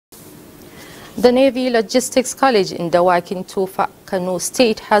The Navy Logistics College in Dawakin Tofa, Kano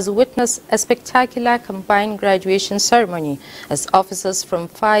State has witnessed a spectacular combined graduation ceremony as officers from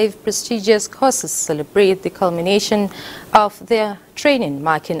 5 prestigious courses celebrate the culmination of their training,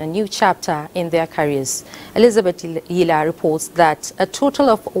 marking a new chapter in their careers. Elizabeth Yila reports that a total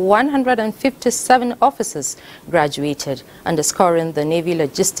of 157 officers graduated, underscoring the Navy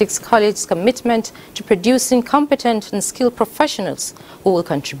Logistics College's commitment to producing competent and skilled professionals who will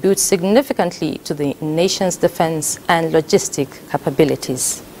contribute significantly to the nation's defense and logistic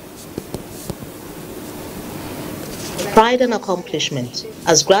capabilities. Pride and accomplishment.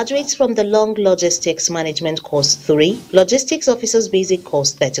 As graduates from the Long Logistics Management Course 3, Logistics Officers Basic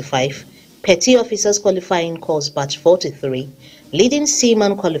Course 35, Petty Officers Qualifying Course Batch 43, Leading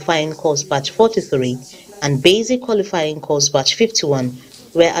Seaman Qualifying Course Batch 43, and Basic Qualifying Course Batch 51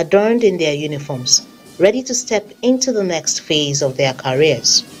 were adorned in their uniforms, ready to step into the next phase of their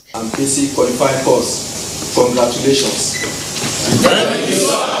careers. And Basic Qualifying Course, congratulations. Thank you,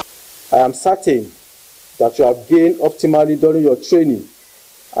 sir. I am certain that you have gained optimally during your training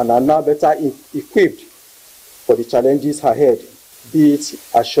and are now better equipped for the challenges ahead, be it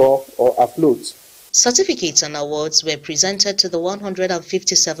ashore or afloat. Certificates and awards were presented to the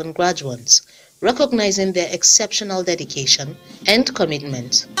 157 graduates, recognizing their exceptional dedication and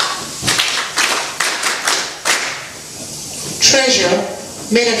commitment. Treasure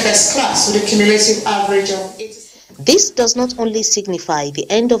made a first class with a cumulative average of 80. This does not only signify the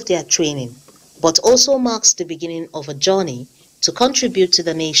end of their training, but also marks the beginning of a journey to contribute to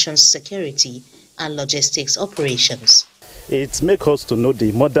the nation's security and logistics operations. It makes us to know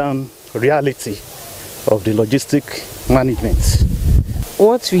the modern reality of the logistic management.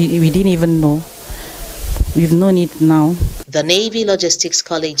 What we didn't even know, we've known it now. The Navy Logistics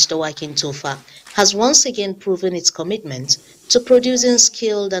College, Dawakin Tofa, has once again proven its commitment to producing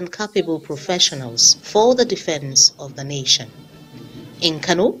skilled and capable professionals for the defense of the nation. In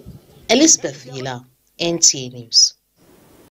Kano, Elizabeth Yila, NTA News.